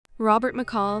Robert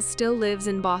McCall still lives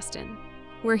in Boston,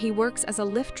 where he works as a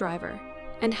Lyft driver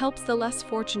and helps the less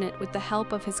fortunate with the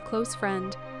help of his close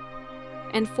friend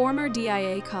and former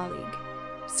DIA colleague,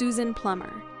 Susan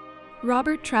Plummer.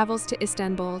 Robert travels to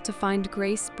Istanbul to find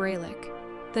Grace Braylik,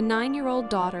 the 9-year-old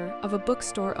daughter of a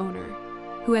bookstore owner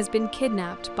who has been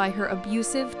kidnapped by her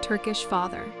abusive Turkish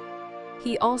father.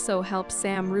 He also helps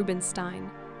Sam Rubinstein,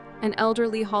 an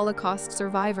elderly Holocaust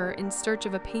survivor in search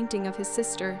of a painting of his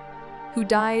sister, who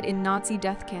died in Nazi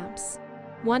death camps.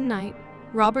 One night,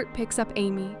 Robert picks up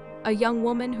Amy, a young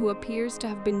woman who appears to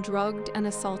have been drugged and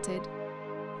assaulted.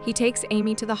 He takes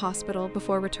Amy to the hospital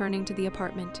before returning to the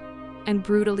apartment and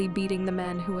brutally beating the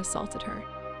men who assaulted her.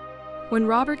 When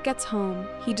Robert gets home,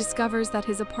 he discovers that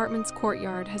his apartment's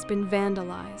courtyard has been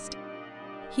vandalized.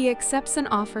 He accepts an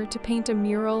offer to paint a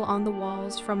mural on the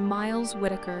walls from Miles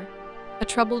Whitaker, a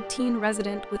troubled teen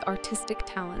resident with artistic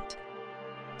talent.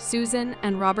 Susan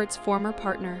and Robert's former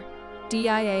partner,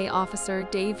 DIA officer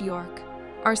Dave York,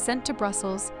 are sent to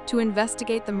Brussels to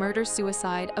investigate the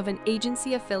murder-suicide of an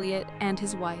agency affiliate and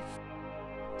his wife.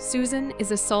 Susan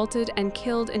is assaulted and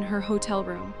killed in her hotel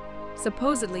room,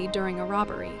 supposedly during a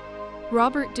robbery.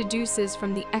 Robert deduces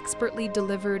from the expertly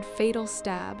delivered fatal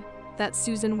stab that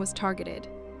Susan was targeted,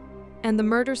 and the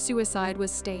murder-suicide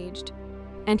was staged,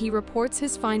 and he reports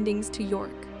his findings to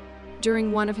York.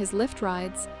 During one of his Lyft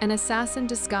rides, an assassin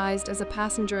disguised as a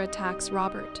passenger attacks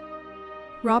Robert.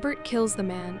 Robert kills the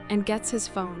man and gets his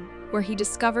phone, where he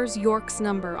discovers York's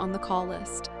number on the call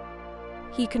list.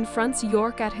 He confronts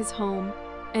York at his home,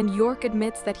 and York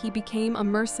admits that he became a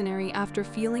mercenary after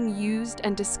feeling used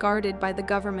and discarded by the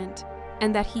government,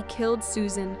 and that he killed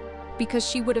Susan because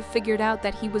she would have figured out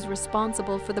that he was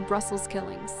responsible for the Brussels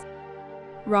killings.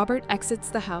 Robert exits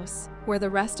the house, where the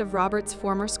rest of Robert's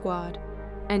former squad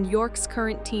and York's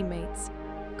current teammates,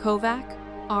 Kovac,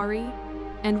 Ari,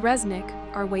 and Resnick,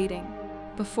 are waiting.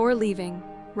 Before leaving,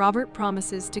 Robert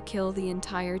promises to kill the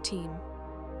entire team.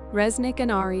 Resnick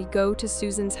and Ari go to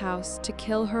Susan's house to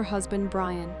kill her husband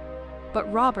Brian,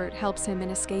 but Robert helps him in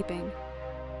escaping.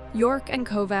 York and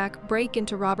Kovac break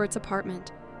into Robert's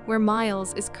apartment, where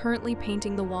Miles is currently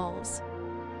painting the walls.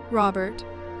 Robert,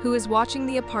 who is watching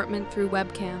the apartment through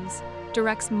webcams,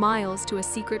 directs Miles to a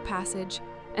secret passage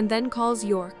and then calls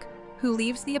York, who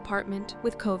leaves the apartment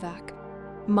with Kovac.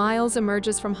 Miles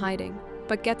emerges from hiding,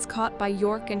 but gets caught by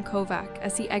York and Kovac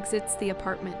as he exits the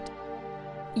apartment.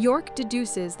 York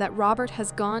deduces that Robert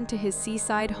has gone to his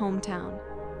seaside hometown,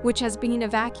 which has been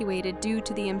evacuated due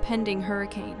to the impending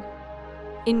hurricane.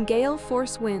 In gale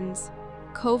force winds,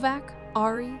 Kovac,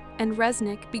 Ari, and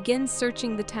Resnick begin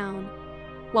searching the town,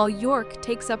 while York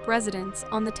takes up residence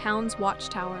on the town's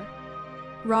watchtower.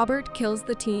 Robert kills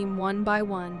the team one by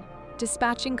one,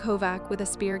 dispatching Kovac with a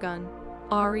spear gun,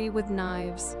 Ari with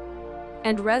knives,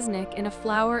 and Resnick in a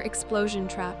flower explosion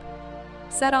trap,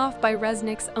 set off by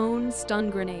Resnick's own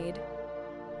stun grenade.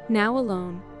 Now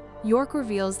alone, York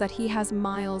reveals that he has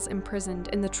Miles imprisoned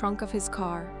in the trunk of his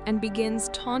car and begins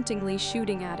tauntingly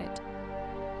shooting at it,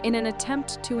 in an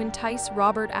attempt to entice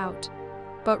Robert out,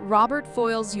 but Robert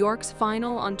foils York's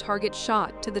final on-target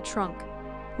shot to the trunk.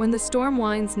 When the storm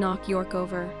winds knock York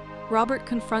over, Robert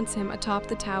confronts him atop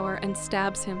the tower and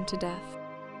stabs him to death.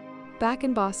 Back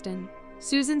in Boston,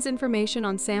 Susan's information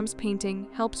on Sam's painting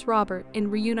helps Robert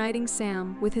in reuniting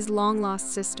Sam with his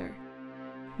long-lost sister.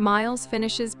 Miles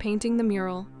finishes painting the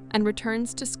mural and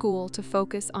returns to school to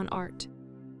focus on art.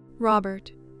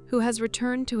 Robert, who has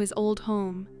returned to his old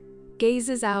home,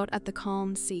 gazes out at the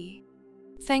calm sea.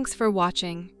 Thanks for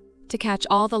watching. To catch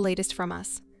all the latest from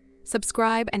us,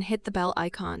 subscribe and hit the bell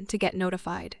icon to get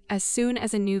notified as soon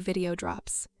as a new video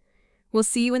drops. We'll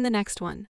see you in the next one.